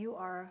that you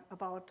are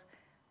about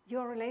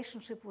your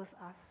relationship with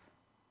us.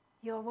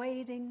 You're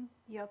waiting,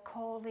 you're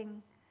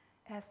calling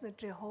as the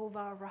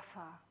Jehovah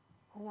Rapha,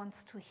 who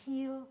wants to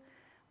heal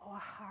our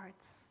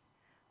hearts,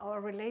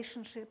 our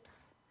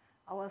relationships,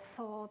 our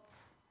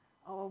thoughts,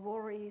 our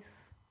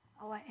worries,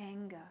 our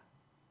anger.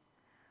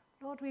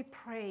 Lord, we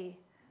pray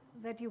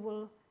that you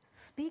will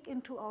speak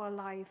into our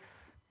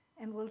lives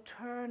and will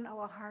turn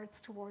our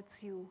hearts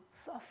towards you,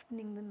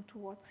 softening them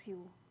towards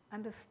you,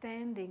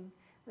 understanding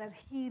that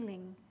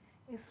healing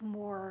is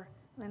more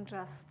than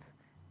just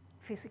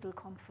physical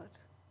comfort.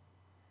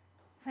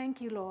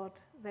 Thank you, Lord,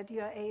 that you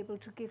are able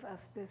to give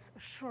us this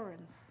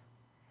assurance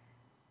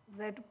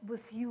that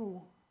with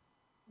you,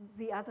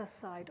 the other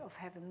side of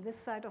heaven, this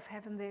side of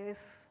heaven, there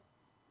is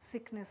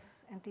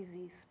sickness and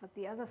disease, but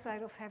the other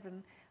side of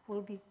heaven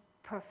will be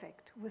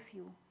perfect with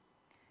you.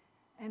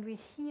 And we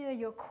hear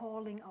your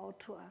calling out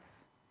to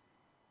us.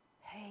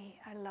 Hey,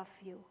 I love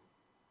you.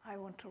 I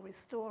want to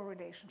restore a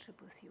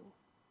relationship with you.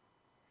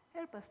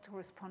 Help us to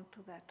respond to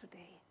that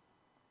today.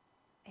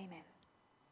 Amen.